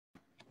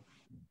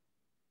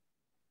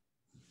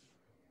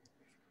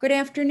Good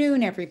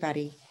afternoon,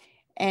 everybody,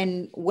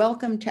 and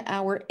welcome to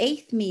our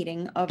 8th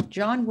meeting of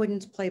John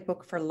Wooden's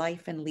Playbook for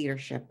Life and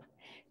Leadership.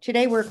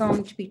 Today, we're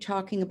going to be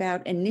talking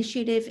about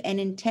initiative and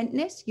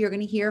intentness. You're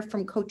going to hear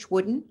from Coach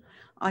Wooden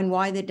on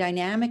why the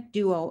dynamic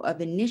duo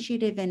of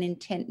initiative and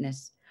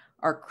intentness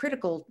are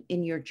critical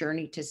in your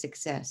journey to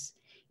success.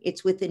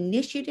 It's with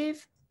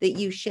initiative that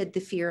you shed the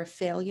fear of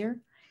failure.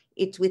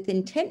 It's with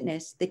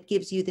intentness that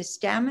gives you the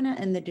stamina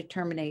and the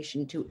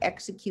determination to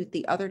execute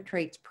the other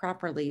traits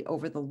properly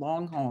over the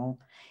long haul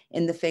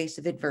in the face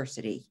of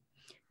adversity.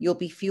 You'll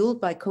be fueled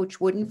by Coach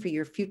Wooden for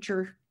your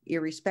future,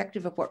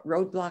 irrespective of what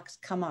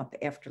roadblocks come up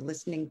after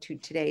listening to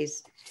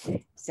today's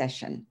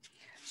session.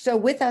 So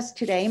with us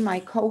today, my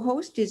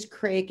co-host is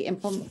Craig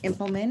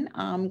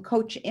Impelman,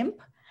 Coach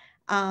Imp,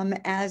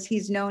 as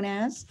he's known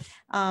as,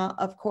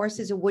 of course,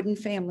 is a Wooden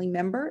family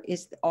member,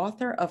 is the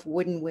author of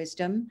Wooden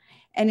Wisdom,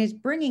 and is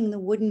bringing the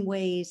Wooden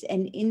ways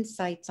and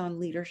insights on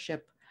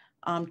leadership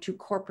to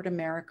corporate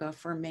America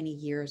for many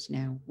years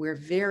now. We're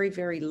very,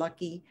 very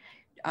lucky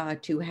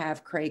to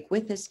have Craig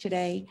with us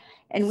today.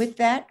 And with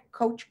that,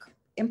 Coach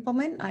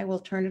Impelman, I will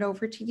turn it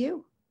over to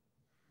you.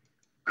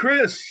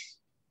 Chris,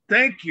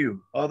 thank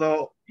you.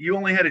 Although you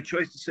only had a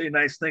choice to say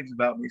nice things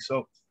about me,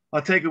 so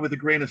I'll take it with a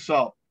grain of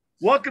salt.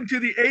 Welcome to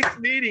the 8th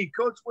meeting,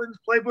 Coach Wooden's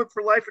Playbook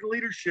for Life and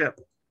Leadership.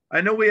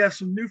 I know we have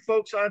some new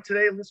folks on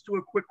today. Let's do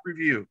a quick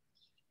review.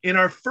 In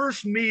our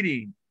first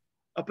meeting,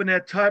 up in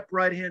that top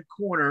right-hand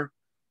corner,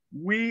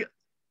 we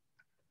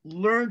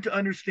learned to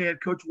understand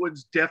Coach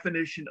Wooden's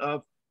definition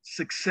of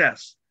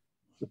success,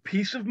 the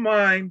peace of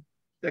mind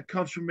that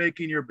comes from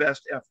making your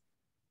best effort.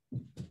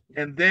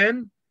 And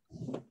then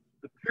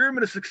the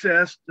pyramid of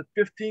success, the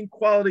 15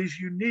 qualities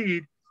you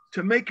need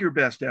to make your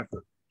best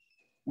effort.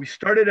 We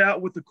started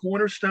out with the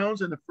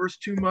cornerstones in the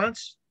first 2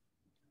 months.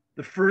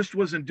 The first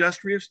was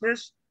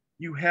industriousness.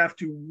 You have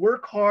to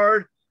work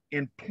hard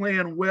and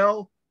plan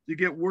well to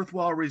get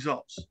worthwhile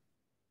results.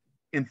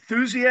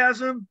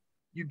 Enthusiasm,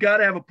 you got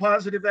to have a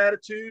positive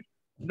attitude,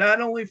 not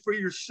only for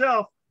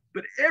yourself,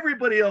 but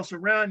everybody else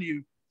around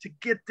you to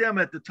get them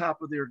at the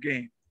top of their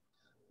game.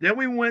 Then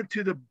we went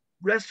to the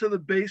rest of the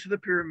base of the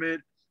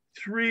pyramid,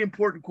 3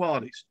 important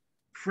qualities: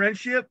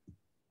 friendship,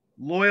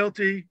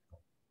 loyalty,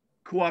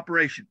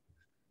 cooperation.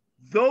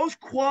 Those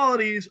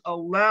qualities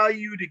allow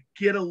you to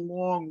get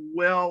along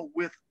well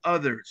with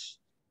others.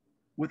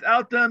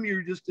 Without them,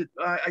 you're just,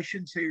 I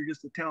shouldn't say you're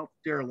just a talent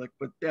derelict,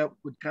 but that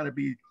would kind of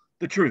be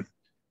the truth,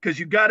 because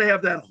you got to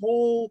have that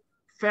whole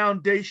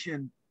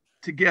foundation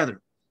together.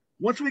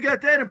 Once we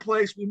got that in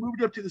place, we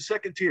moved up to the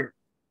second tier.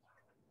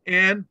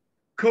 And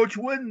Coach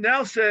Wooden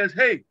now says,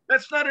 hey,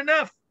 that's not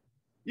enough.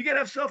 You got to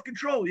have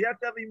self-control. You have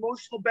to have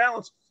emotional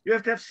balance. You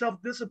have to have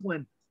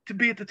self-discipline to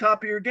be at the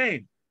top of your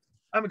game.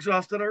 I'm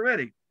exhausted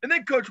already. And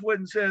then Coach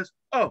Wooden says,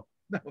 oh,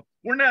 no,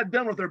 we're not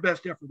done with our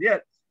best effort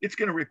yet. It's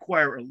going to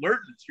require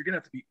alertness. You're going to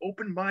have to be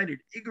open-minded,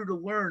 eager to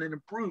learn and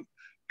improve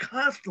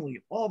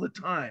constantly all the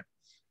time.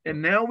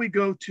 And now we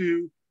go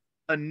to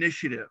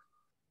initiative.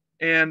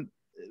 And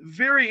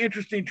very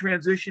interesting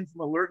transition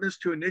from alertness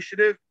to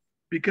initiative,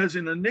 because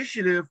in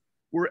initiative,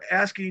 we're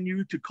asking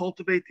you to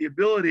cultivate the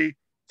ability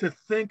to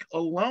think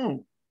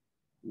alone.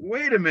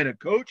 Wait a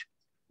minute, Coach.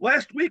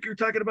 Last week, you're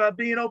talking about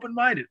being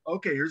open-minded.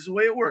 Okay, here's the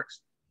way it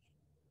works.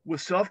 With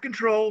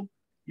self-control,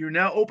 you're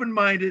now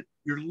open-minded.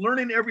 You're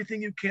learning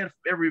everything you can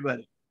from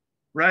everybody,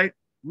 right?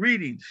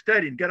 Reading,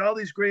 studying, got all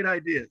these great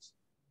ideas.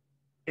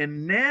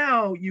 And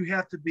now you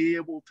have to be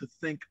able to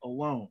think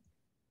alone.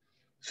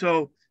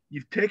 So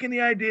you've taken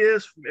the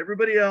ideas from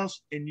everybody else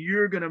and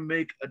you're going to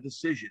make a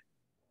decision.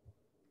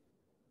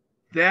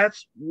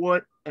 That's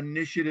what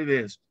initiative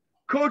is.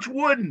 Coach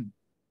Wooden,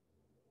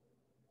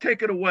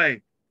 take it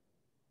away.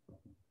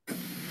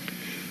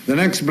 The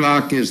next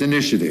block is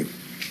initiative.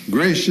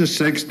 Gracious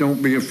sakes,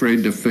 don't be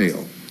afraid to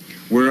fail.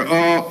 We're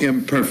all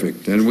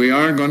imperfect, and we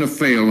are going to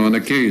fail on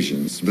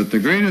occasions. But the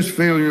greatest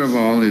failure of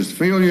all is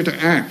failure to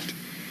act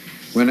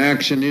when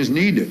action is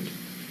needed.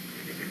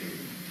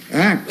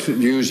 Act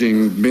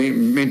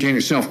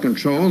maintaining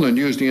self-control and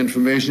use the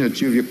information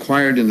that you've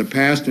acquired in the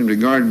past in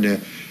regard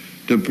to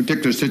a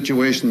particular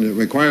situation that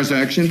requires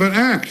action, but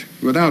act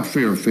without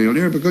fear of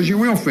failure, because you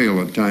will fail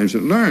at times,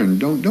 and learn.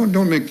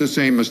 Don't make the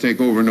same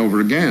mistake over and over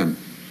again.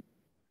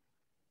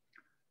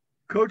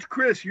 Coach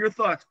Chris, your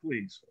thoughts,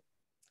 please.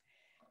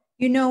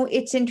 You know,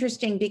 it's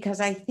interesting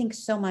because I think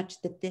so much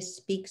that this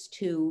speaks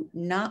to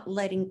not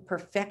letting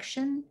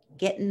perfection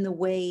get in the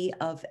way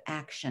of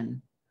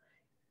action.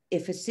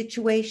 If a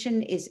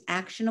situation is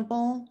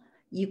actionable,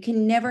 you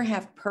can never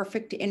have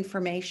perfect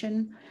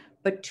information,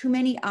 but too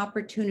many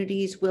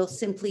opportunities will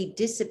simply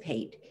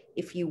dissipate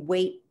if you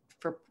wait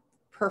for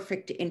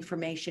perfect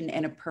information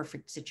and a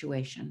perfect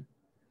situation.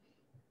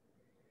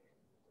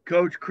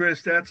 Coach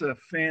Chris, that's a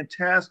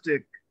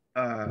fantastic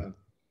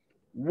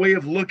way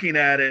of looking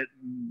at it,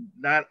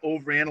 not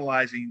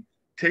overanalyzing,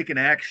 taking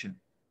action.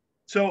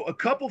 So a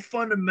couple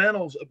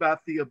fundamentals about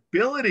the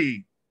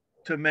ability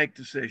to make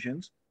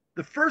decisions.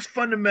 The first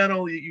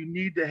fundamental that you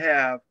need to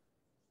have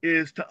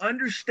is to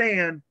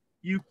understand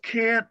you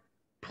can't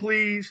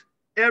please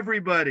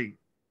everybody.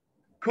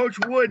 Coach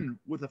Wooden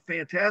with a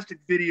fantastic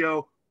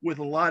video with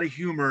a lot of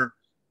humor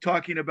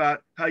talking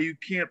about how you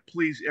can't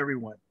please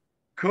everyone.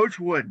 Coach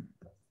Wooden.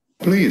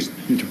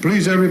 To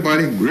please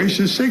everybody,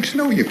 gracious sakes,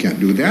 no, you can't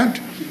do that.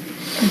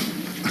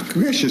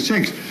 Gracious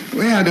sakes,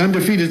 we had I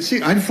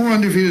had 4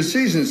 undefeated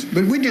seasons,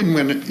 but we didn't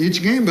win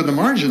each game by the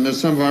margin that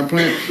some of our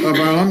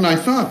alumni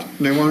thought. And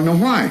they want to know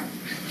why.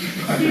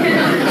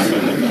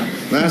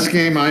 Last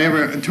game I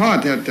ever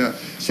taught at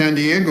San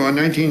Diego in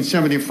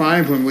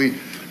 1975 when we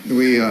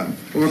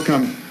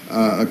overcome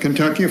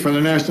Kentucky for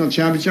the national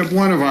championship.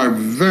 One of our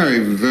very,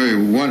 very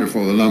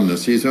wonderful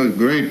alumnus. He's a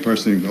great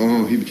person.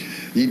 Oh,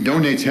 he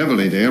donates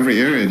heavily to every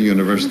area of the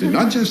university,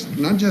 not just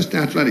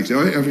athletics.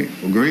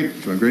 Great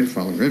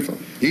fellow.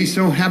 He's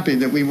so happy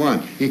that we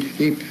won.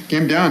 He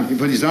came down. He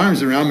put his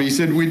arms around me. He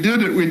said, "We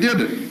did it. We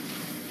did it.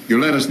 You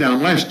let us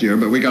down last year,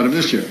 but we got him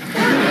this year."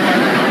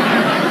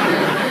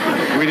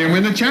 We didn't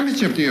win the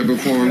championship the year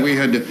before.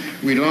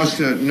 We lost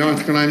to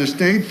North Carolina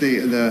State,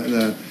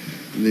 the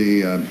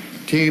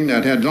team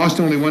that had lost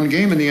only 1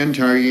 game in the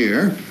entire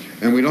year,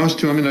 and we lost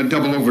to them in a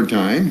double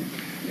overtime.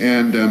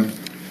 And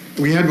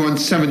we had won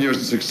 7 years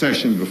in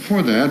succession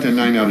before that, and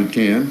 9 out of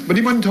 10. But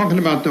he wasn't talking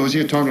about those. He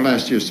had talked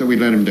last year, so we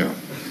let him down.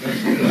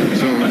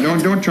 So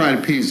don't try to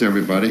appease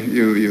everybody.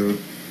 You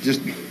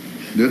just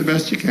do the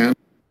best you can.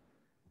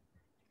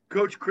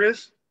 Coach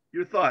Chris,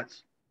 your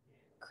thoughts?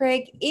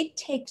 Craig, it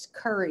takes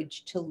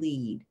courage to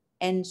lead.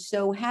 And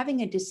so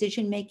having a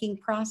decision-making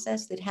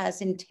process that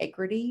has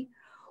integrity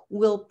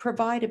will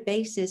provide a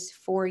basis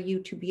for you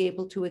to be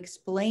able to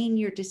explain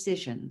your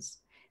decisions.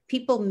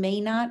 People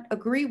may not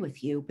agree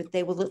with you, but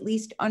they will at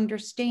least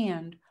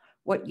understand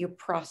what your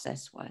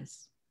process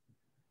was.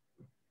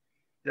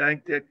 I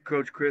think that,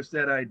 Coach Chris,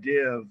 that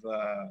idea of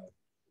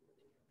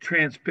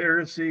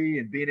transparency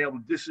and being able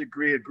to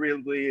disagree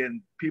agreeably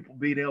and people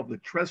being able to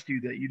trust you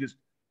that you just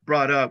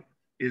brought up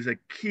is a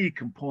key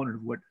component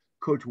of what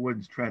Coach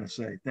Wooden's trying to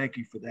say. Thank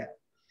you for that.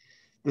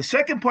 The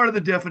second part of the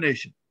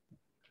definition,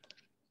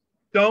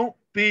 don't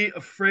be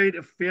afraid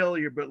of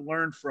failure, but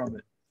learn from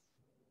it.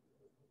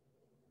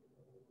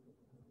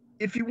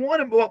 If you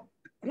want to, well,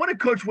 one of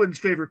Coach Wooden's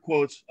favorite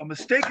quotes, a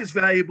mistake is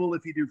valuable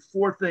if you do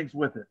 4 things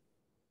with it.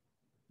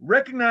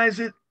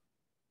 Recognize it,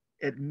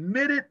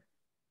 admit it,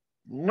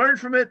 learn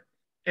from it,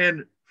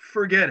 and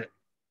forget it.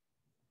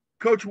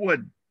 Coach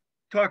Wooden,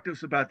 talk to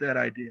us about that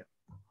idea.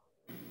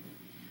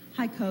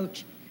 Hi,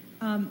 Coach.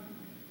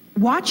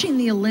 Watching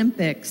the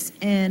Olympics,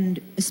 and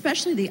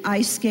especially the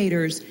ice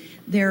skaters,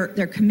 they're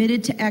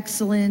committed to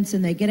excellence,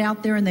 and they get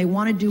out there and they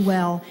want to do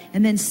well,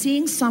 and then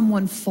seeing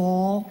someone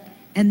fall,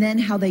 and then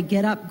how they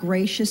get up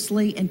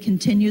graciously and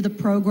continue the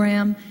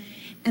program.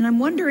 And I'm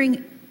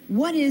wondering,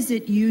 what is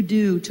it you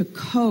do to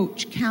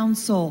coach,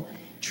 counsel,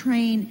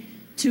 train,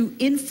 to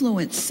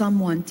influence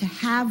someone to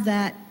have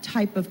that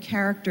type of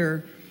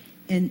character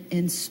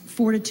and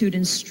fortitude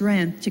and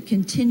strength to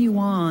continue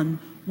on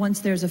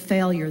once there's a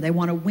failure? They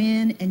want to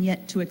win, and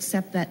yet to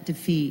accept that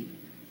defeat.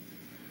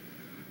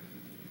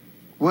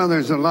 Well,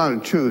 there's a lot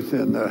of truth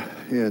in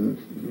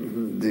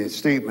the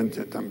statement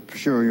that I'm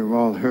sure you've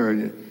all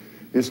heard.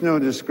 It's no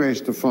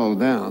disgrace to fall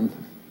down,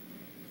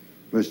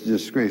 but it's a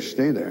disgrace to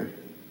stay there.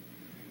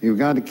 You've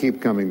got to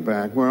keep coming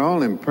back. We're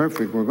all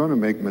imperfect. We're going to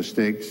make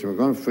mistakes. We're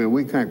going to fail.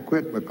 We can't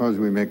quit because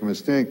we make a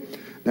mistake.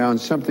 Now, in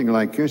something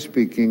like you're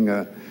speaking,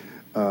 a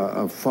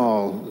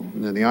fall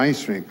in the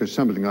ice rink or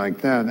something like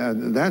that,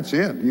 that's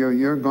it.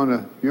 You're going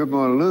to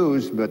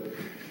lose, but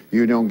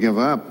you don't give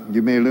up.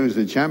 You may lose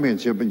the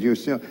championship, but you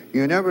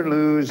never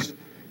lose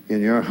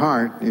in your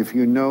heart if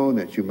you know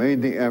that you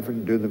made the effort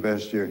to do the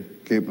best you're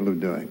capable of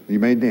doing. You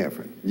made the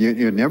effort.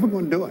 You're never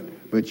going to do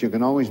it, but you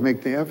can always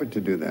make the effort to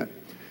do that.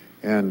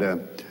 And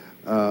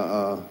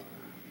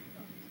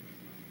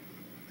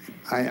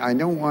I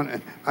never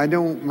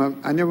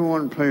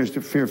want players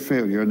to fear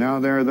failure. Now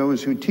there are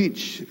those who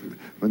teach,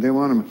 but they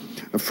want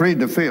them afraid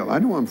to fail. I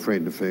don't want them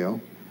afraid to fail.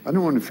 I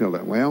don't want to feel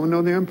that way. I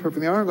know they're imperfect.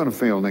 They are going to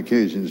fail on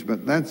occasions,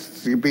 but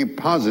that's to be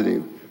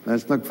positive.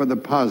 Let's look for the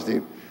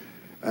positive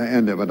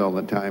end of it all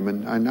the time.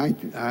 And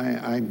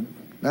I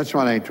that's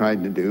what I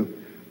tried to do.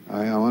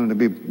 I wanted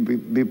to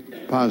be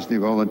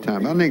positive all the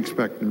time. I don't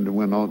expect them to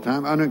win all the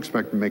time. I don't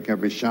expect them to make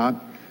every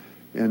shot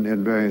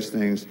in various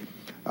things.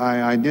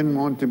 I didn't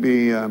want to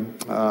be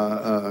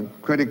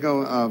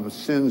critical of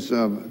sins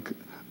of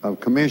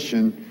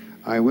commission.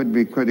 I would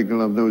be critical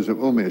of those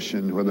of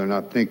omission, where they're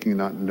not thinking,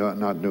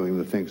 not doing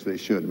the things they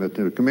should. But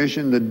the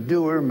commission, the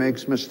doer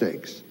makes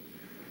mistakes.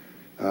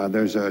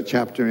 There's a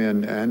chapter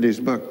in Andy's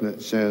book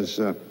that says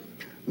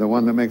the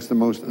one that makes the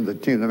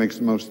team that makes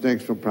the most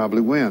mistakes will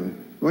probably win.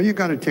 Well, you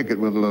got to take it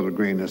with a little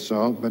grain of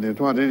salt, but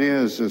what it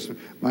is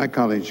my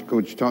college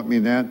coach taught me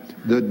that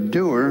the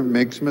doer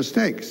makes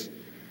mistakes.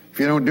 If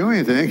you don't do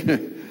anything,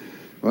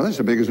 well, that's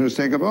the biggest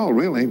mistake of all,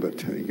 really,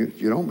 but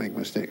you don't make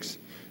mistakes.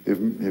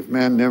 If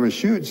man never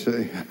shoots,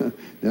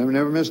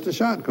 never missed a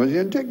shot because you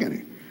didn't take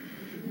any.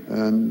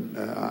 And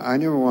I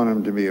didn't want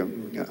him to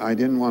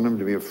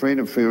be afraid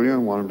of failure. I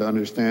wanted him to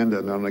understand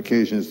that on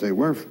occasions they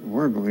were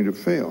going to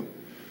fail.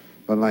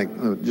 But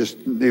like, just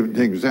even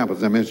take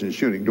examples, I mentioned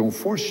shooting, don't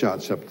force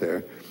shots up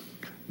there.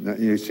 Now,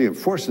 you see them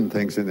forcing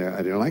things in there. I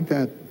didn't like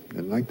that,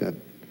 didn't like that.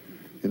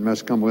 It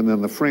must come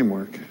within the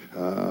framework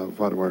of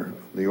what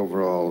the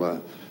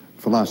overall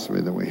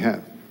philosophy that we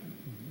have.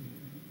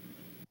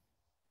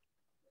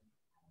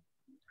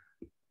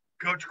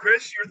 Coach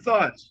Chris, your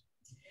thoughts?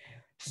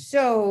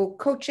 So,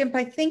 Coach Imp,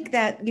 I think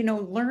that,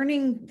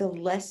 learning the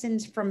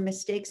lessons from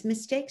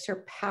mistakes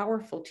are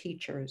powerful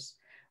teachers.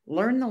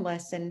 Learn the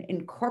lesson,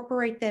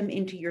 incorporate them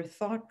into your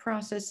thought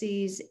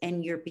processes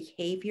and your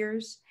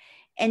behaviors,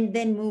 and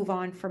then move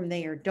on from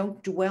there.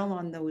 Don't dwell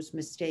on those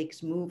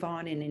mistakes, move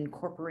on and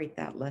incorporate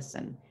that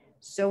lesson.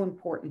 So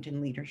important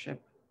in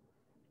leadership.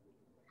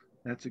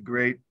 That's a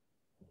great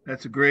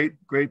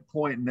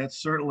point. And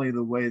that's certainly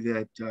the way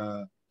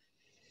that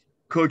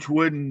Coach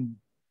Wooden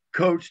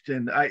coached.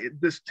 And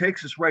this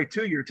takes us right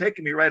to, you're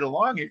taking me right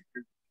along here.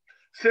 You're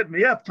setting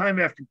me up time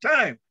after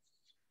time.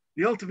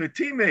 The ultimate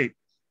teammate.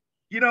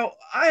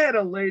 I had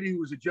a lady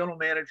who was a general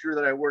manager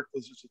that I worked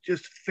with, was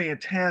just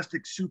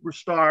fantastic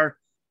superstar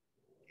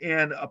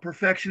and a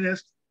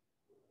perfectionist.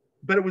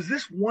 But it was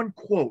this one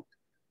quote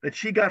that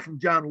she got from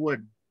John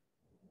Wooden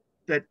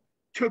that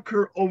took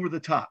her over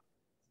the top,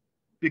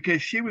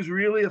 because she was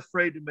really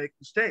afraid to make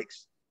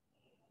mistakes.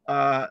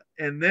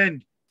 And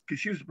then,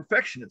 because she was a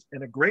perfectionist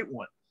and a great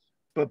one.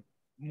 But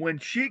when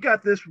she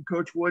got this from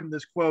Coach Wooden,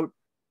 this quote,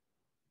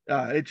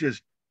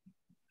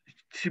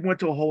 she went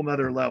to a whole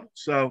nother level.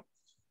 So,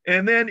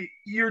 and then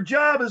your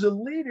job as a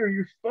leader,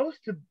 you're supposed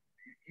to,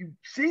 you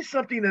see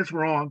something that's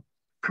wrong,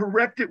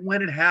 correct it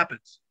when it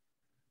happens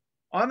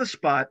on the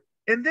spot,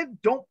 and then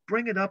don't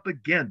bring it up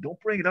again. Don't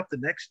bring it up the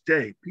next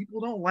day. People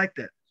don't like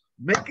that.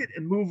 Make it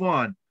and move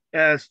on,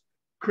 as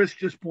Chris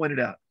just pointed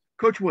out.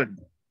 Coach Wooden.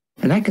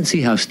 And I can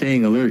see how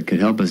staying alert could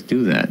help us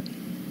do that.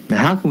 Now,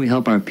 how can we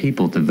help our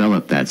people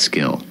develop that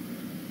skill?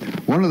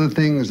 One of the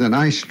things that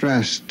I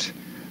stressed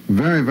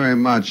very, very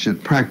much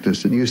at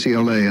practice at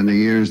UCLA in the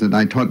years that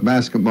I taught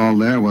basketball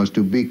there was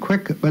to be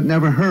quick but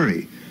never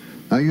hurry.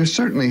 Now, you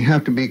certainly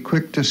have to be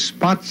quick to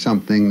spot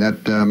something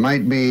that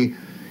might be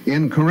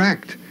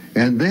incorrect,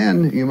 and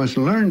then you must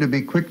learn to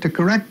be quick to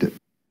correct it.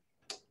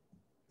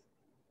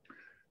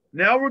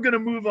 Now we're going to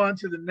move on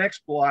to the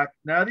next block.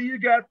 Now that you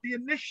got the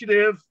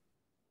initiative,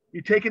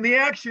 you're taking the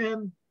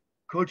action.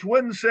 Coach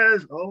Wooden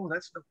says, oh,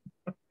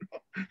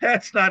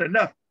 that's not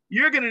enough.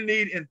 You're going to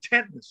need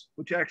intentness,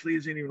 which actually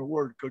isn't even a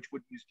word Coach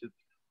Wooden used to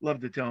love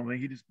to tell me.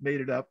 He just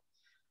made it up.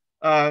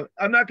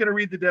 I'm not going to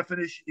read the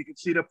definition. You can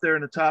see it up there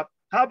in the top.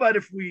 How about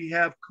if we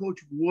have Coach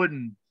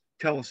Wooden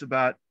tell us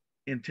about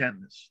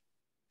intentness?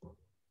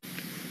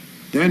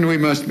 Then we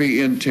must be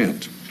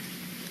intent.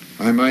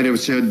 I might have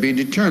said be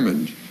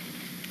determined.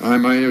 I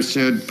might have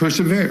said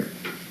persevere.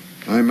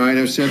 I might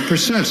have said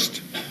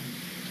persist.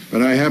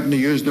 But I happen to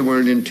use the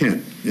word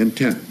intent.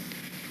 Intent.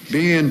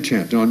 Be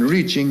intent on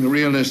reaching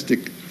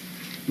realistic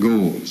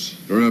goals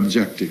or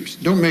objectives.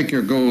 Don't make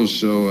your goals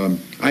so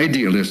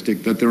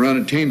idealistic that they're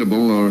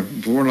unattainable, or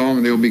before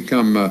long they'll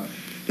become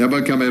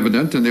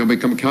evident and they'll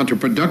become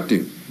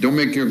counterproductive. Don't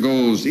make your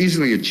goals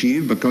easily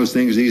achieved, because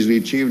things easily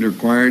achieved or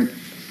acquired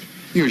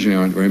usually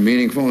aren't very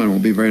meaningful and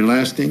won't be very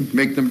lasting.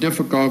 Make them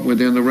difficult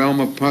within the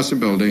realm of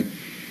possibility,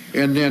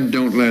 and then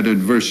don't let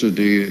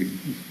adversity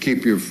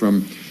keep you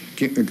from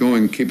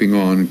keeping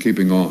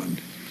on.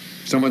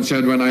 Someone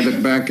said, when I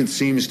look back, it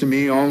seems to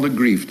me all the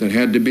grief that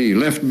had to be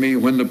left me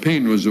when the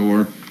pain was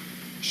o'er,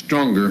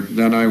 stronger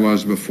than I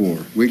was before.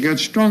 We get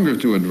stronger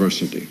through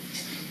adversity,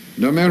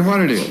 no matter what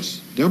it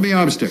is. There'll be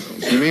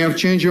obstacles. You may have to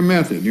change your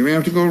method. You may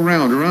have to go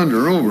around or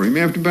under or over. You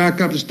may have to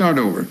back up and start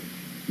over.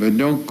 But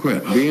don't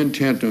quit. Be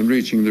intent on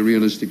reaching the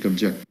realistic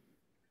objective.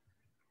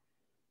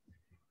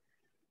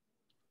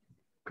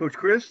 Coach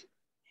Chris?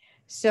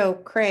 So,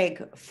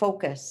 Craig,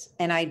 focus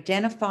and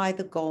identify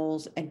the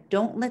goals, and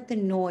don't let the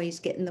noise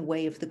get in the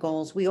way of the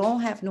goals. We all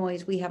have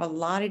noise. We have a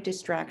lot of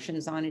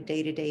distractions on a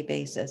day-to-day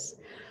basis,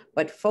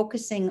 but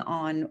focusing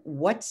on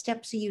what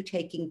steps are you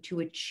taking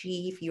to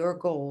achieve your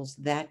goals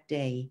that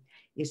day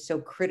is so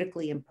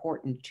critically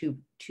important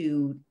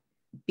to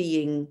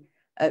being,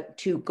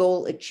 to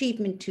goal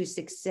achievement, to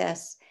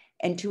success,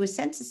 and to a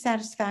sense of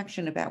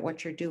satisfaction about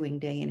what you're doing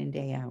day in and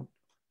day out.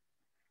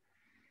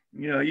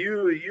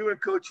 You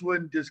and Coach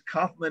Wooden just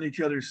compliment each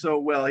other so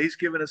well. He's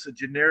giving us a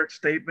generic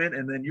statement,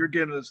 and then you're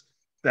giving us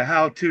the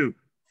how-to.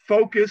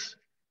 Focus.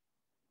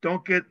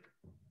 Don't get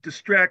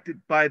distracted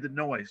by the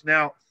noise.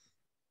 Now,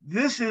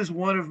 this is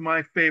one of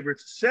my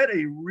favorites. Set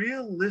a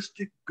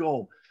realistic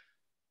goal.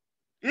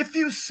 If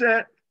you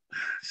set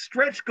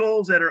stretch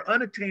goals that are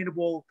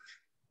unattainable,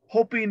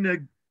 hoping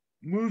to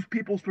move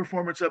people's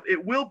performance up,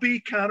 it will be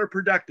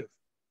counterproductive.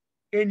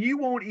 And you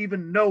won't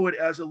even know it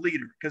as a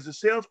leader, because the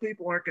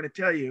salespeople aren't going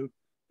to tell you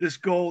this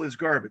goal is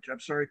garbage. I'm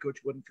sorry, Coach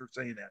Wooden, for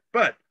saying that.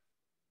 But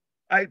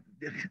I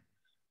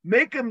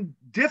make them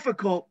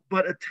difficult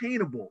but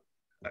attainable.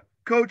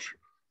 Coach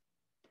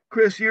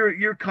Chris,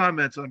 your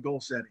comments on goal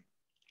setting.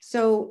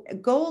 So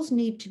goals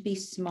need to be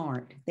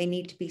smart. They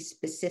need to be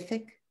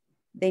specific.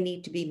 They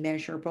need to be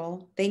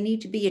measurable. They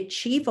need to be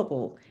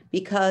achievable,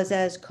 because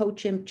as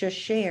Coach Imp just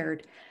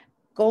shared,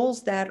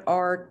 goals that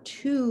are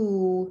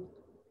too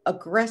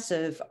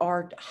aggressive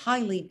are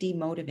highly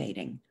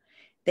demotivating.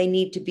 They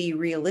need to be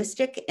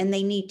realistic and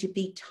they need to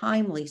be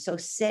timely. So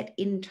set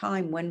in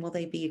time, when will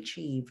they be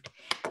achieved?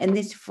 And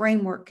this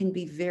framework can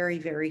be very,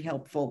 very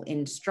helpful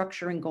in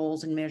structuring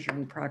goals and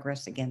measuring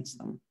progress against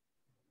them.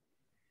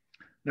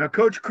 Now,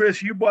 Coach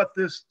Chris, you brought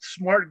this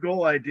SMART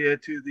goal idea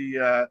to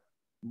the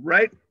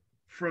right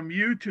from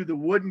you to the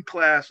Wooden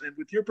class. And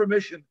with your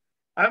permission,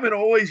 I'm going to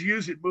always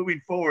use it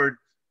moving forward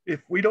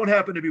if we don't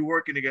happen to be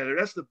working together.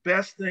 That's the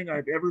best thing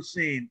I've ever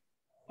seen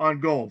on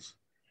goals,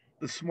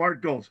 the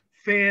SMART goals.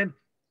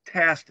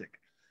 Fantastic.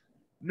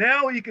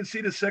 Now you can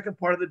see the second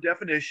part of the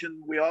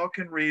definition. We all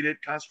can read it.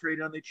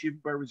 Concentrate on the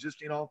achievement by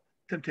resisting all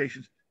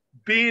temptations.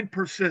 Being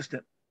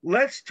persistent.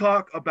 Let's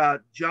talk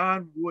about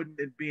John Wooden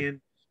and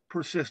being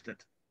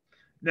persistent.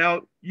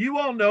 Now, you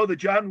all know that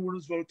John Wooden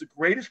was voted the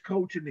greatest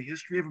coach in the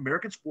history of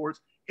American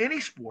sports,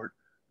 any sport,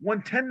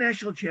 won 10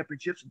 national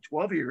championships in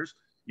 12 years.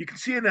 You can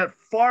see in that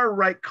far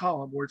right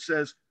column where it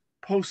says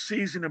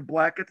postseason in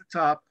black at the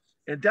top,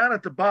 and down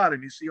at the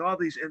bottom, you see all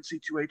these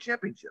NC2A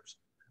championships.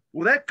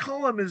 Well, that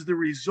column is the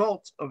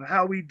result of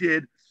how we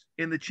did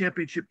in the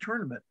championship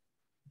tournament.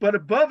 But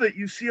above it,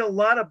 you see a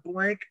lot of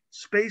blank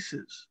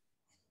spaces.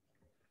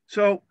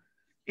 So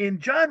in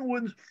John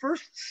Wooden's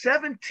first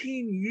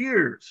 17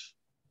 years,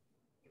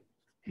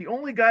 he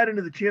only got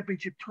into the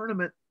championship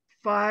tournament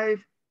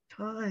 5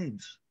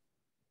 times.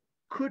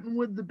 Couldn't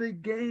win the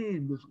big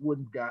game, this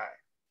Wooden guy.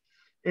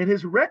 And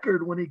his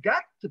record when he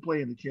got to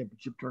play in the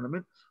championship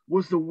tournament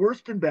was the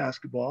worst in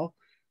basketball,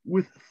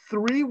 with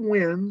 3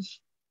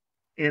 wins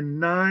and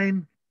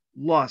 9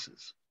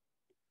 losses.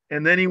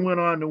 And then he went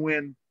on to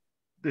win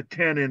the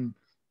 10 in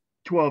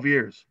 12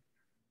 years.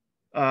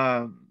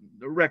 The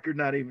record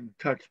not even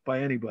touched by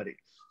anybody.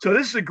 So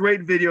this is a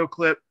great video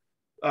clip.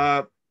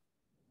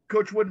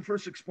 Coach Wooden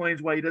first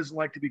explains why he doesn't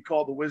like to be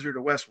called the Wizard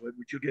of Westwood,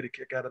 which you'll get a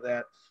kick out of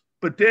that.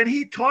 But then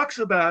he talks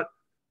about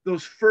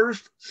those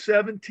first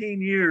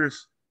 17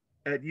 years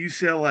at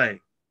UCLA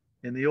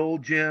in the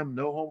old gym,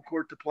 no home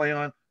court to play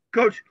on.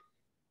 Coach,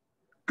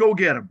 go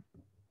get him.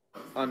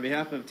 On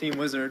behalf of Team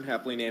Wizard,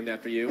 happily named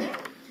after you,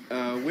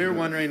 we're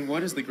wondering,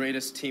 what is the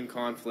greatest team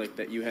conflict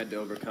that you had to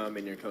overcome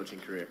in your coaching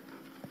career?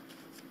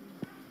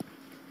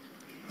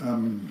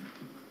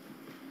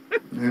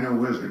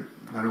 Wizard.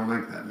 I don't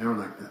like that. Never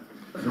like that.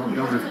 Don't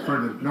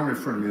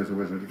refer to me as a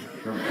wizard again.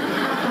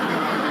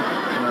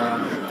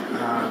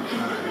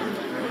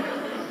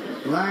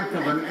 Lack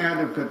of an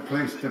adequate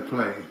place to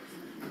play.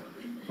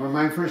 For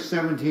my first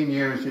 17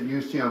 years at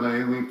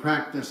UCLA, we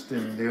practiced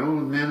in the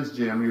old men's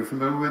gym. You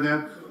familiar with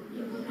that?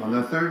 On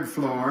the 3rd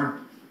floor.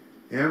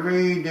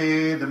 Every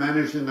day, the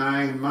manager and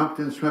I mopped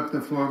and swept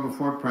the floor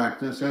before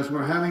practice. As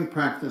we're having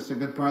practice, a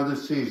good part of the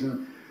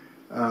season,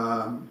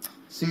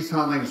 Cease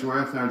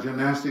Hollingsworth, our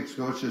gymnastics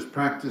coach, is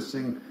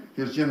practicing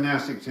his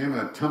gymnastics team.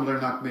 A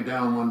tumbler knocked me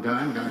down one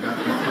time.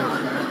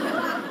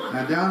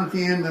 And down at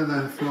the end of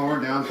the floor,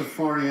 down at the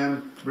far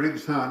end,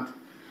 Briggs Hunt,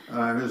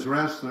 his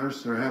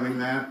wrestlers are having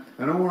that.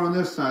 And over on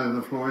this side of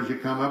the floor, as you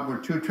come up, were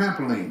 2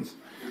 trampolines.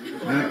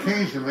 And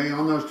occasionally,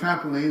 on those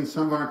trampolines,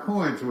 some of our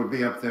co-eds would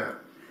be up there.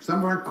 Some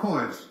of our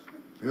co-eds,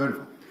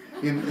 beautiful.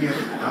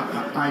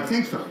 I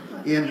think so.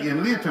 In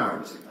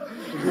leotards.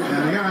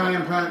 And here I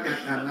am,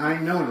 and I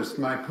noticed,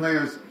 my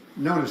players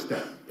noticed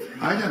that.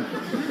 I didn't.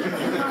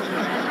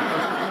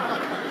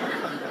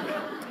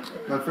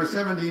 But for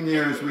 17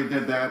 years we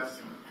did that,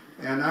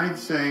 and I'd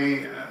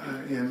say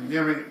in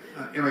every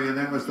area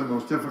that was the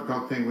most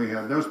difficult thing we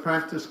had. Those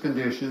practice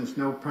conditions,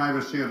 no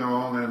privacy at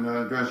all in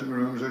dressing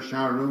rooms or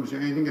shower rooms or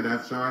anything of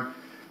that sort.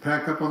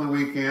 Pack up on the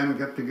weekend,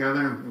 get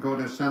together, go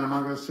to Santa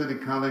Monica City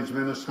College,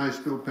 Venice High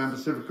School, Pan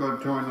Pacific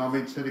Auditorium, Long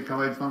Beach City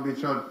College, Long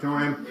Beach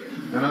Auditorium,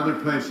 and other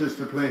places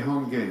to play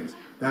home games.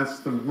 That's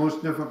the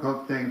most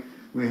difficult thing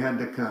we had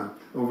to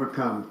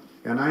overcome.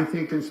 And I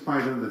think in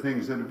spite of the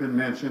things that have been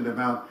mentioned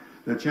about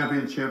the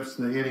championships,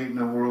 the 88 in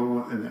a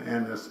row, and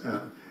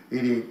the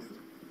 88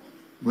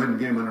 win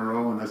game in a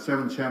row, and the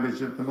 7th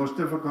championship, the most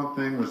difficult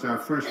thing was our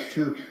first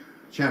 2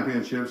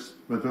 championships,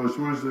 but those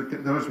were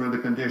the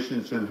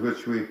conditions in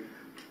which we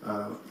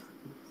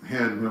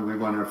had when we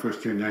won our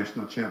first 2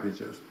 national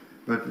championships.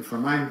 But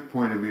from my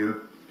point of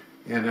view,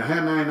 and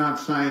had I not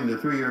signed the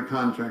 3-year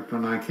contract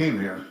when I came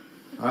here,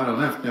 I'd have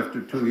left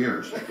after 2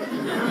 years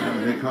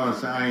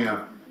because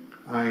I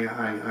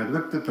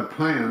looked at the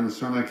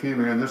plans when I came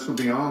here, and this will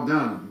be all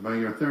done by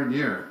your 3rd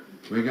year.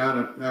 We got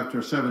it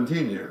after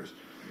 17 years,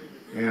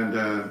 and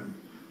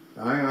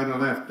I'd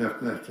have left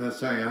after that.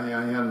 I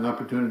had an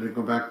opportunity to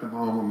go back to my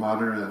alma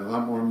mater and a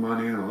lot more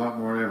money and a lot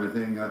more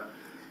everything.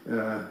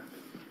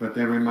 But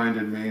they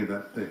reminded me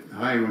that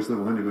I was the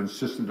one who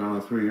insisted on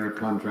a 3-year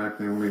contract.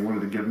 They only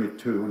wanted to give me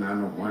 2, and I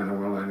don't know why in the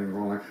world I didn't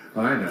go like,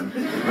 well, I didn't.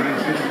 But I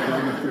insisted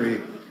on the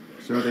 3.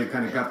 So they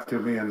kind of got to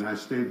me, and I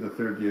stayed the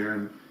 3rd year.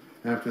 And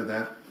after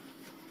that,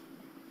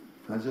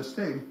 I just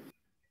stayed.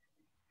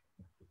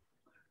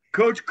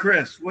 Coach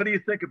Chris, what do you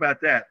think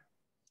about that?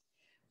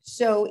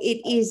 So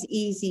it is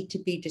easy to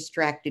be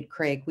distracted,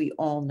 Craig. We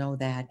all know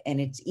that. And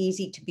it's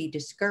easy to be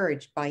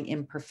discouraged by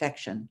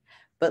imperfection.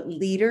 But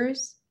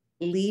leaders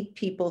lead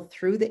people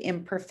through the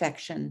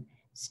imperfection,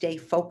 stay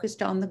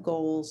focused on the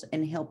goals,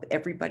 and help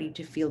everybody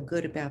to feel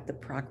good about the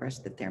progress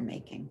that they're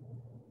making.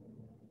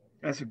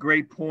 That's a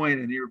great point.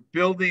 And you're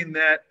building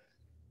that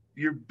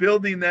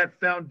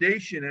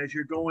foundation as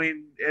you're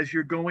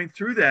going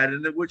through that.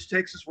 And which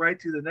takes us right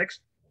to the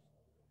next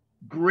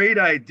great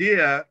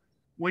idea.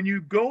 When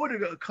you go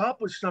to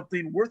accomplish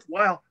something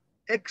worthwhile,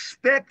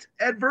 expect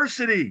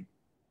adversity.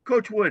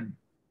 Coach Wooden.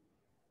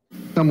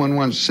 Someone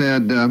once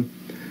said,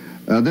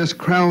 this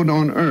crowd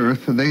on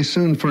earth, they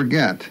soon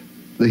forget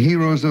the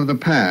heroes of the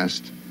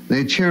past.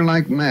 They cheer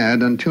like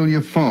mad until you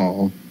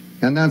fall,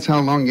 and that's how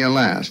long you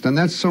last. And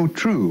that's so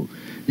true.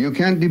 You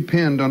can't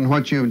depend on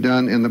what you've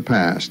done in the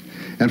past.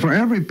 And for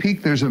every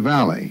peak, there's a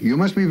valley. You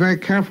must be very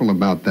careful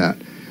about that.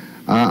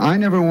 I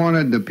never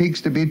wanted the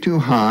peaks to be too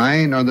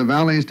high nor the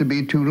valleys to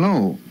be too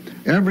low.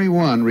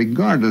 Everyone,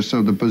 regardless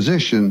of the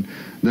position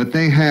that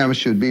they have,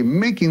 should be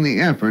making the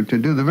effort to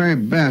do the very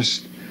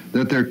best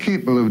that they're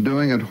capable of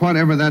doing at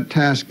whatever that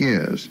task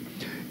is.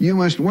 You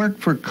must work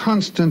for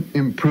constant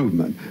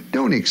improvement.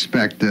 Don't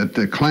expect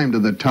to climb to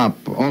the top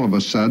all of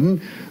a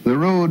sudden. The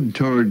road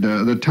toward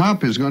the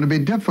top is going to be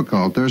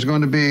difficult. There's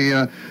going to be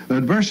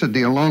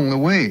adversity along the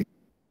way.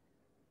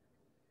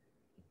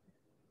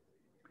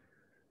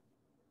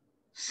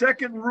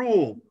 Second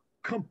rule,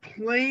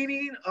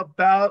 complaining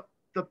about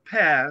the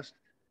past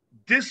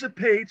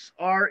dissipates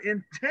our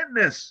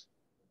intentness.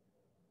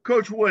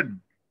 Coach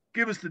Wooden,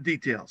 give us the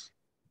details,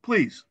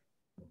 please.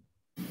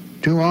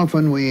 Too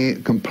often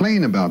we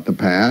complain about the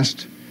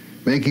past,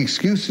 make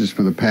excuses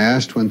for the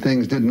past when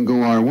things didn't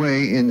go our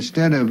way,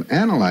 instead of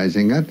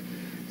analyzing it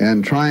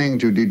and trying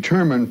to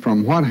determine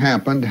from what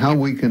happened how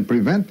we can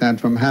prevent that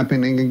from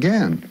happening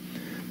again.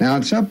 Now,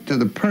 it's up to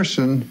the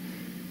person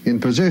in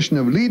position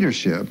of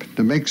leadership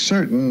to make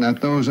certain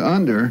that those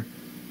under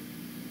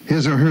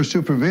his or her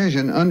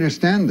supervision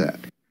understand that.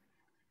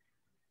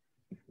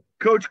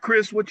 Coach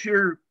Chris, what's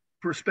your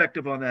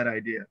perspective on that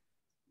idea?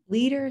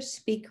 Leaders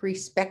speak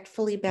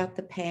respectfully about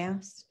the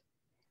past.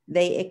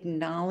 They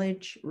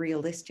acknowledge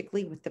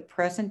realistically what the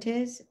present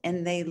is,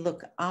 and they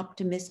look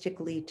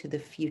optimistically to the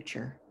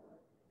future.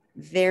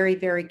 Very,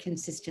 very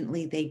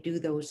consistently, they do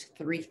those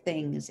three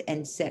things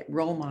and set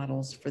role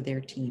models for their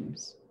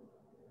teams.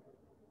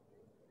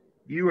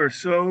 You are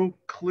so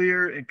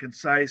clear and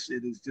concise.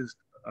 It is just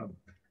an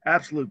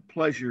absolute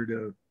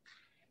pleasure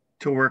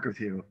to work with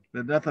you.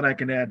 There's nothing I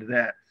can add to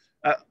that.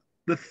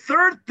 The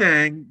third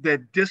thing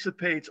that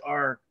dissipates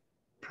our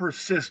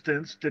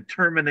persistence,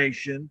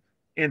 determination,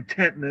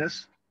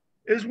 intentness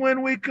is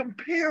when we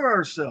compare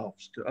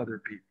ourselves to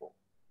other people.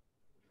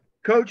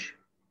 Coach,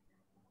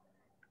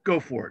 go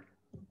for it.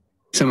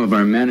 Some of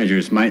our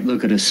managers might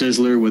look at a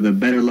sizzler with a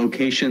better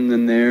location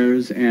than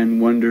theirs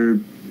and wonder,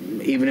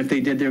 even if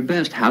they did their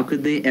best, how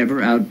could they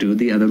ever outdo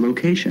the other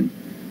location?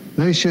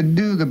 They should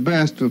do the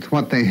best with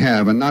what they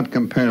have and not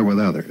compare with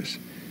others.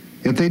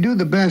 If they do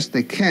the best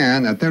they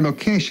can at their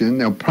location,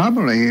 they'll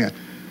probably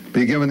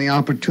be given the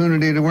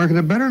opportunity to work at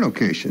a better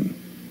location.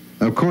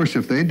 Of course,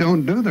 if they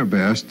don't do their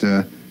best,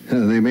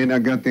 they may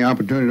not get the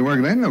opportunity to work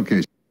at any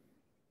location.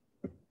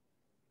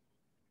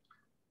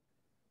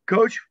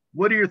 Coach,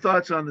 what are your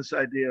thoughts on this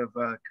idea of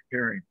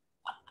comparing?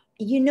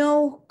 You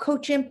know,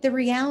 Coach Imp, the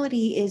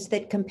reality is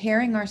that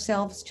comparing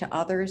ourselves to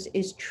others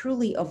is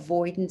truly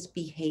avoidance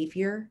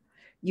behavior.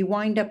 You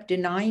wind up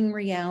denying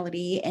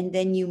reality, and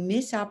then you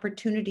miss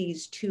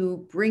opportunities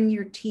to bring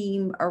your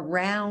team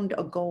around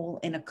a goal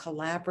in a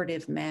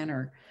collaborative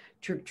manner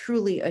to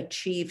truly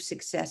achieve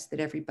success that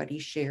everybody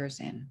shares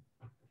in.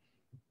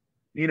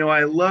 You know,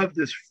 I love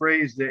this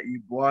phrase that you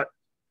brought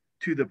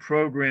to the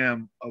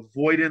program,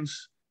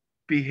 avoidance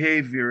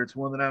behavior. It's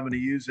one that I'm going to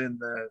use in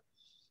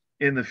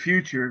the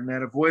future. And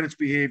that avoidance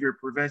behavior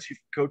prevents you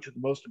from coaching the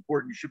most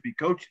important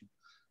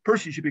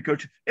person you should be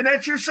coaching, and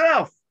that's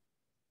yourself.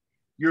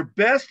 Your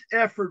best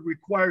effort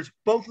requires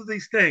both of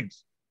these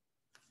things,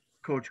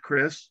 Coach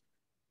Chris.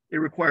 It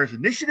requires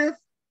initiative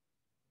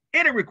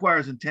and it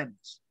requires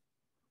intentness.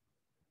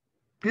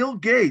 Bill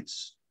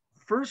Gates,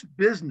 first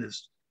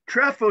business,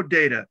 Trafo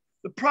data.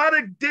 The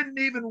product didn't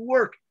even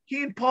work.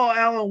 He and Paul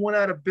Allen went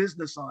out of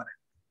business on it.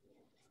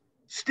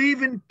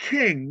 Stephen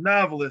King,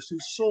 novelist who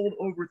sold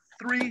over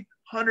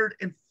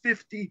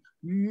 350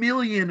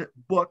 million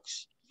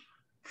books.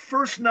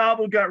 First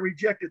novel got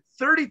rejected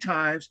 30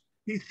 times.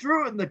 He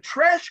threw it in the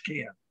trash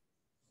can.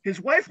 His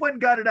wife went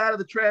and got it out of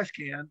the trash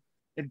can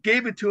and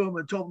gave it to him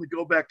and told him to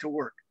go back to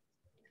work.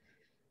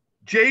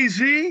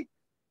 Jay-Z,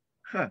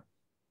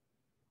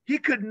 he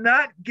could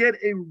not get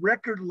a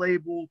record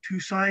label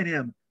to sign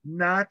him.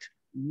 Not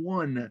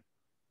one.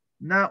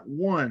 Not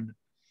one.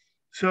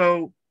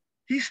 So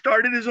he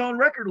started his own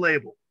record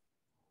label.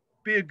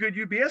 Be a good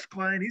UBS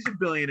client. He's a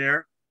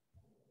billionaire.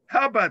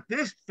 How about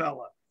this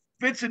fella?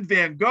 Vincent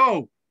van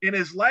Gogh, in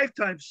his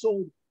lifetime,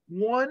 sold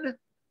one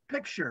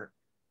picture,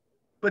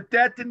 but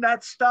that did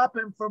not stop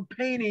him from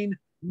painting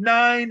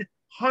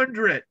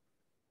 900.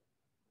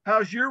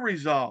 How's your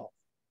resolve?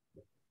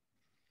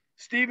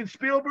 Steven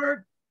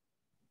Spielberg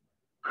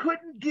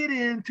couldn't get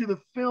into the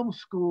film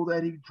school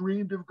that he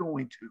dreamed of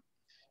going to.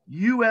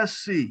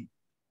 USC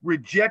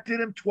rejected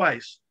him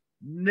twice,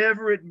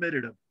 never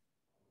admitted him.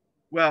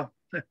 Well,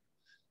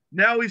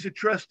 now he's a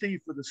trustee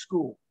for the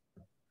school.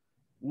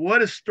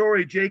 What a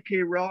story,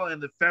 J.K. Rowling,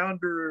 the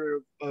founder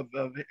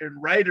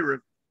and writer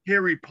of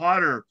Harry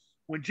Potter.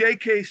 When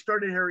J.K.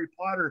 started Harry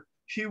Potter,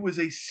 she was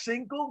a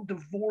single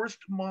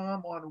divorced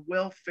mom on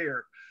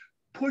welfare,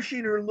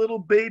 pushing her little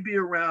baby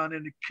around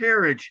in a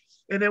carriage.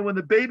 And then when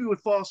the baby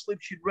would fall asleep,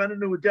 she'd run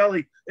into a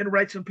deli and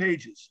write some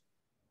pages.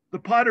 The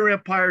Potter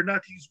Empire,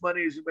 not to use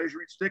money as a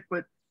measuring stick,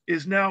 but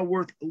is now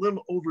worth a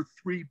little over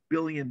 $3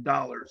 billion.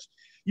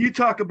 You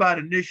talk about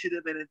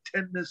initiative and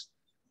intentness.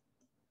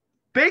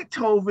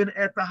 Beethoven,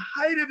 at the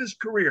height of his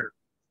career,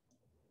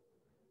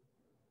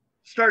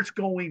 starts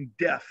going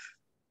deaf.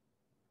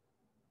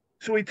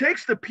 So he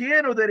takes the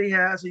piano that he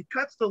has, he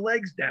cuts the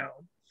legs down,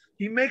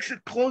 he makes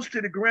it close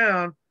to the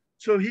ground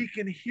so he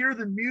can hear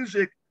the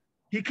music.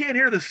 He can't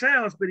hear the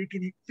sounds, but he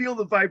can feel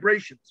the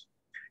vibrations.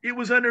 It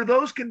was under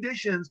those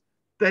conditions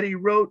that he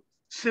wrote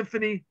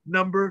Symphony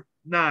Number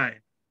 9.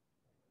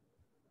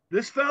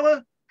 This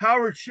fella,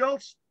 Howard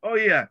Schultz, oh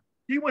yeah,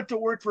 he went to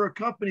work for a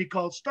company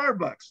called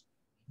Starbucks.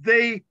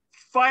 They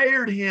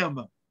fired him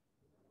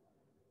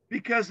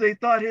because they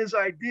thought his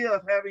idea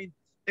of having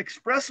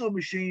espresso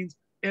machines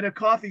in a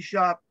coffee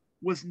shop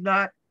was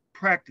not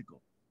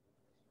practical.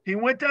 He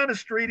went down the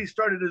street, he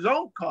started his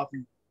own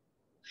coffee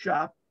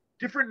shop,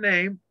 different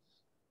name.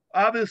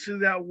 Obviously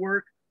that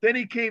worked. Then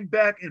he came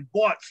back and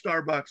bought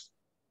Starbucks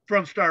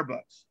from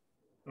Starbucks.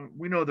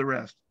 We know the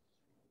rest.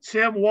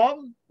 Sam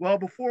Walton, well,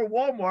 before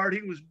Walmart,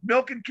 he was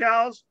milking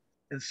cows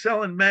and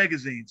selling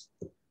magazines.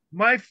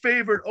 My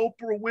favorite,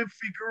 Oprah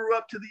Winfrey, grew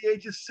up to the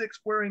age of 6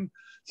 wearing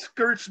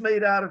skirts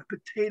made out of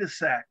potato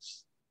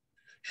sacks.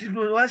 She's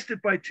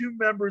molested by 2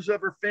 members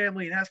of her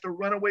family and has to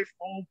run away from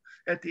home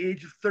at the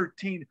age of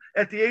 13.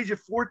 At the age of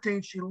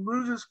 14, she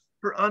loses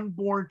her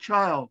unborn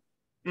child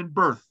in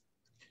birth.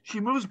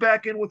 She moves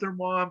back in with her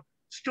mom,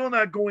 still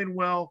not going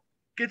well,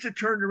 gets it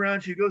turned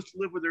around. She goes to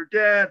live with her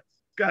dad,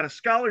 got a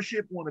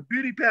scholarship, won a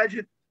beauty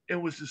pageant,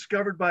 and was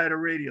discovered by a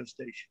radio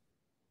station.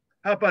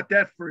 How about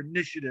that for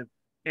initiative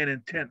and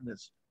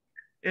intentness?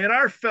 And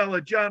our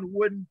fella, John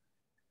Wooden,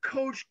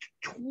 coached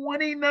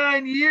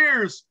 29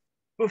 years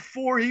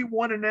before he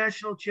won a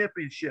national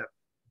championship.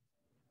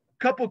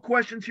 Couple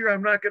questions here.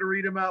 I'm not going to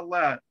read them out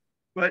loud,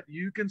 but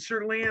you can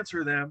certainly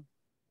answer them.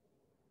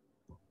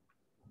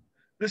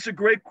 This is a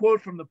great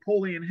quote from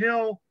Napoleon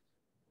Hill,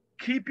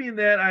 keeping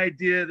that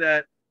idea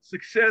that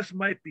success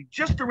might be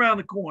just around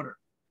the corner.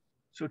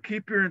 So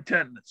keep your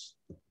intentness.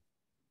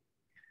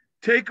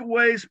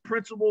 Takeaways,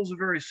 principles are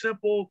very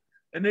simple.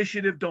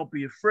 Initiative, don't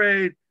be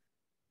afraid.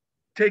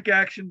 Take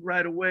action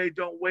right away.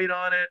 Don't wait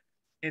on it.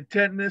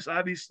 Intentness,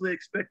 obviously,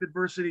 expect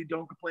adversity.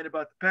 Don't complain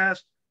about the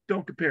past.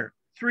 Don't compare.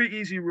 3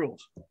 easy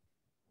rules.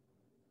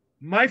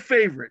 My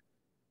favorite,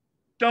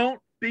 don't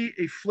be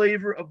a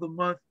flavor of the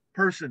month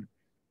person.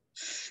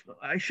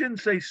 I shouldn't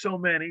say so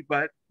many,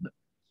 but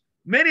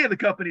many of the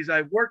companies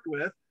I've worked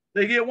with,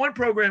 they get one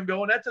program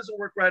going, that doesn't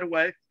work right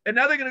away. And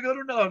now they're going to go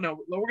to, no,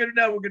 we're going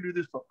to do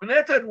this program. And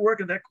that doesn't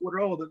work in that quarter.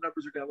 Oh, the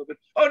numbers are down a little bit.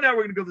 Oh, now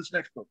we're going to go to this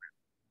next program.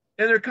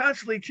 And they're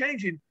constantly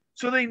changing.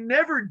 So they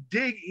never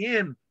dig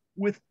in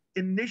with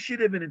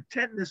initiative and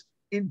intentness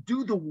and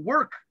do the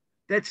work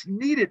that's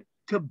needed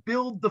to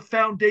build the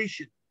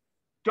foundation.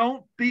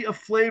 Don't be a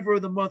flavor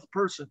of the month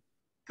person.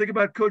 Think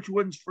about Coach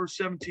Wooden's first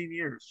 17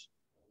 years.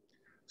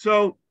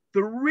 So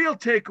the real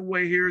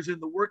takeaway here is in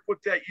the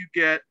workbook that you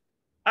get.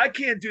 I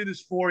can't do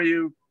this for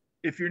you.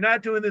 If you're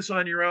not doing this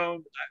on your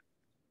own,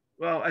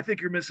 well, I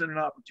think you're missing an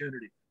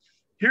opportunity.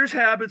 Here's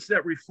habits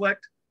that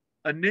reflect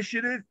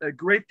initiative. A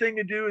great thing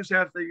to do is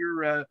have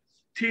your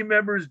team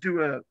members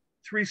do a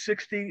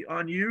 360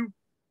 on you,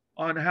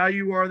 on how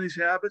you are in these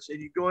habits,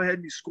 and you go ahead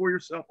and you score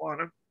yourself on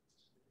them.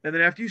 And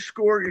then after you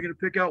score, you're going to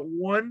pick out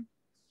one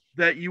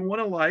that you want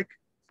to like,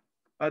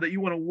 that you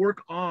want to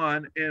work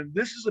on. And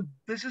this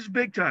is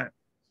big time.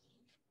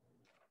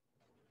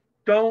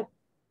 Don't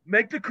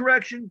make the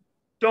correction.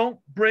 Don't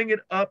bring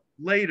it up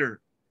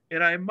later.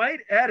 And I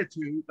might add,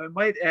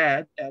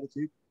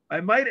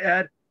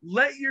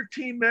 let your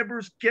team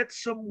members get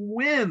some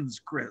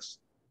wins, Chris.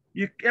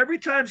 Every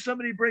time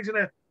somebody brings in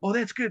oh,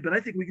 that's good, but I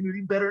think we can do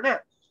even better than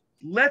that.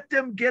 Let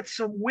them get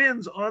some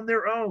wins on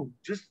their own.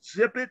 Just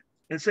zip it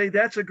and say,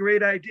 that's a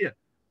great idea.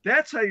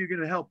 That's how you're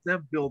going to help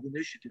them build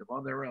initiative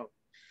on their own.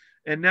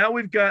 And now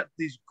we've got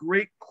these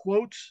great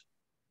quotes.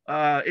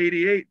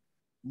 88,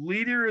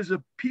 leader is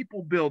a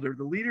people builder.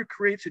 The leader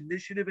creates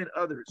initiative in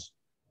others.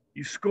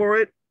 You score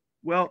it.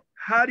 Well,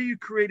 how do you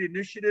create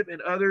initiative in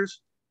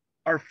others?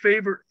 Our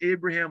favorite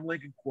Abraham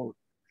Lincoln quote.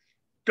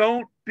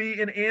 Don't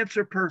be an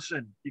answer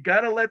person. You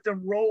got to let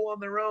them roll on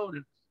their own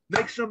and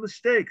make some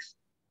mistakes.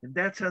 And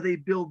that's how they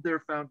build their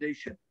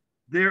foundation,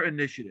 their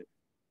initiative.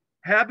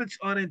 Habits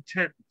on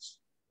intentness.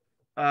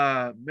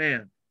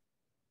 Man,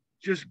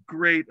 just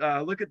great.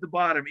 Look at the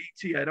bottom.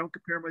 ET, I don't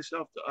compare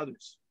myself to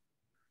others.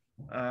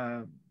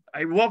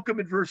 I welcome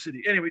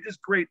adversity. Anyway,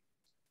 just great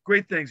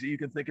things that you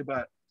can think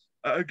about.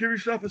 Give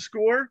yourself a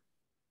score.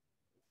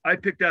 I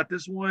picked out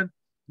this one.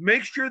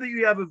 Make sure that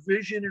you have a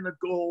vision and a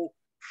goal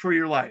for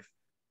your life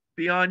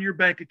beyond your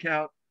bank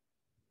account.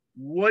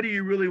 What do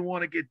you really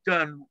want to get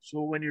done?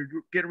 So when you're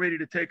getting ready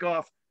to take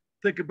off,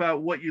 think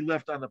about what you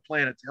left on the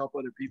planet to help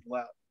other people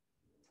out.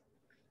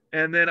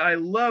 And then I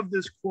love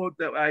this quote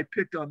that I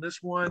picked on this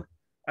one.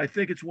 I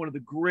think it's one of the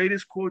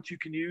greatest quotes you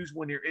can use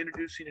when you're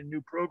introducing a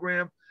new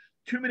program.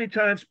 Too many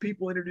times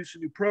people introduce a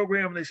new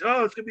program and they say,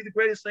 oh, it's going to be the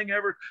greatest thing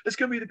ever. It's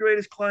going to be the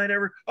greatest client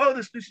ever. Oh,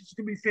 this is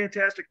going to be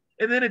fantastic.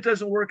 And then it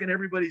doesn't work and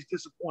everybody's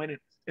disappointed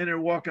and they're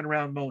walking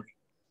around moaning.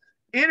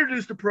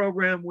 Introduce the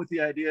program with the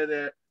idea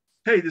that,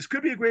 hey, this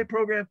could be a great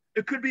program.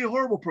 It could be a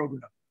horrible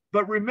program.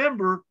 But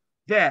remember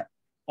that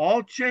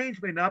all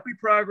change may not be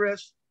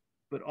progress,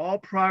 but all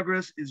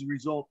progress is a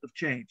result of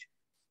change.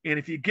 And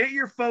if you get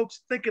your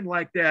folks thinking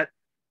like that,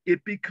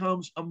 it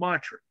becomes a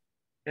mantra.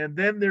 And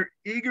then they're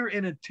eager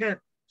and intent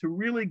to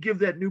really give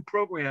that new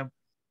program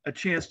a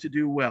chance to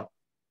do well.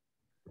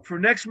 For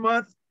next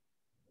month,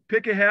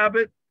 pick a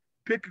habit,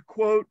 pick a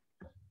quote,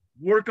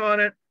 work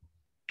on it,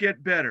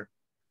 get better.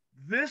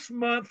 This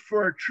month,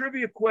 for our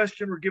trivia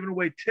question, we're giving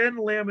away 10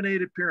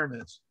 laminated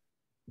pyramids.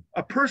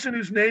 A person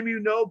whose name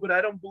you know, but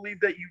I don't believe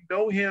that you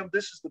know him.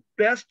 This is the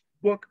best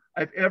book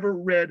I've ever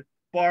read,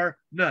 bar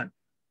none.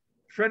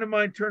 A friend of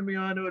mine turned me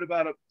on to it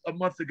about a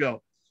month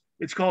ago.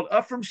 It's called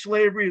Up From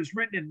Slavery. It was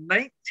written in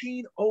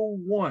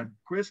 1901.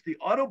 Chris, the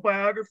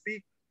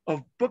autobiography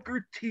of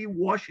Booker T.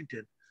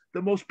 Washington,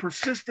 the most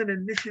persistent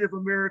initiative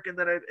American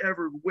that I've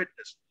ever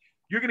witnessed.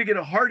 You're going to get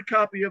a hard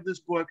copy of this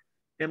book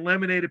and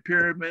laminated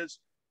pyramids.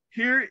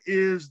 Here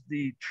is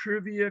the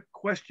trivia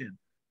question.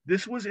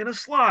 This was in a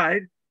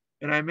slide,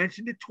 and I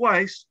mentioned it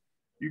twice.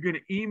 You're going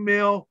to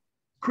email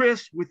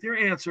Chris with your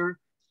answer.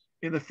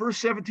 In the first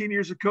 17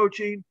 years of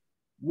coaching,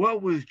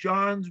 what was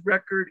John's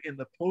record in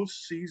the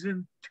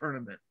postseason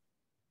tournament?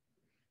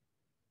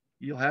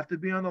 You'll have to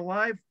be on the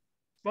live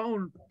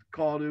phone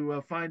call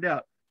to find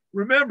out.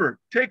 Remember,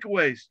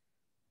 takeaways,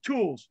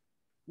 tools,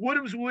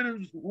 Woodham's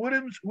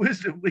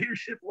Wisdom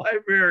Leadership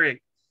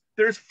Library.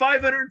 There's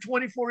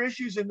 524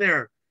 issues in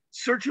there,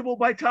 searchable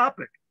by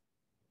topic.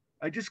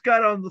 I just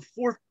got on the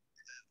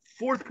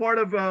fourth part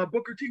of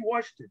Booker T.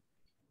 Washington.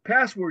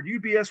 Password,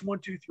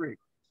 UBS123.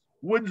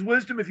 Woodham's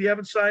Wisdom, if you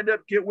haven't signed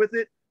up, get with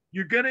it.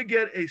 You're going to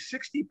get a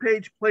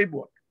 60-page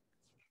playbook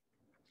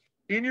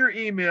in your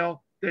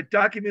email that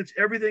documents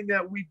everything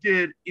that we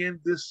did in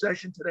this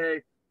session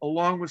today,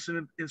 along with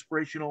some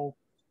inspirational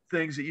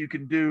things that you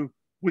can do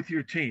with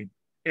your team.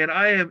 And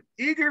I am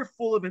eager,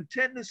 full of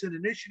intentness and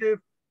initiative,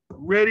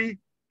 ready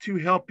to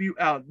help you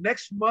out.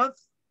 Next month,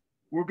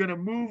 we're going to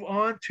move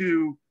on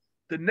to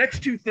the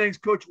next two things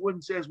Coach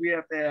Wooden says we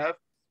have to have: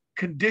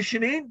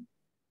 conditioning,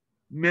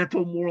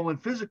 mental, moral, and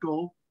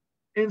physical,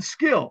 and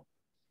skill.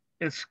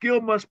 And skill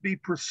must be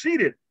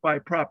preceded by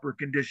proper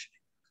conditioning.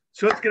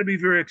 So it's going to be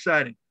very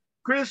exciting.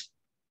 Chris,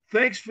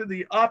 thanks for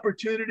the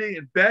opportunity,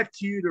 and back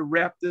to you to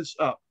wrap this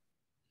up.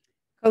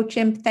 Coach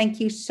Imp, thank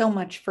you so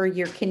much for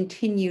your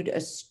continued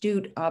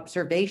astute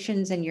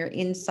observations and your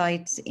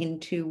insights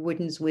into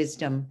Wooden's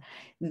wisdom.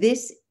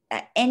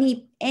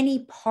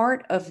 Any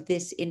part of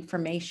this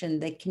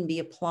information that can be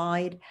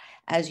applied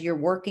as you're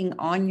working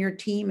on your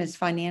team as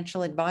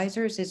financial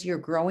advisors, as you're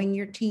growing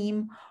your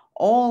team,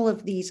 all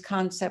of these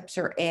concepts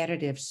are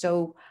additive.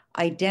 So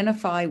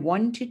identify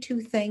 1 to 2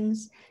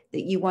 things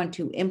that you want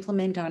to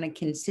implement on a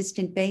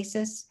consistent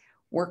basis,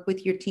 work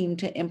with your team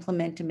to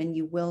implement them, and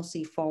you will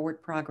see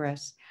forward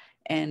progress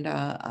and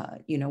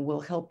will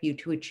help you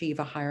to achieve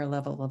a higher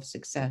level of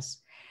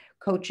success.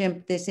 Coach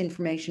Imp, this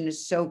information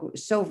is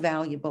so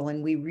valuable,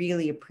 and we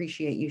really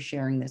appreciate you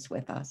sharing this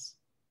with us.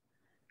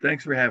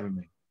 Thanks for having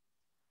me.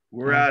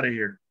 We're out of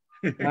here.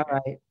 All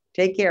right.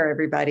 Take care,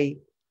 everybody.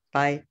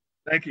 Bye.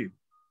 Thank you.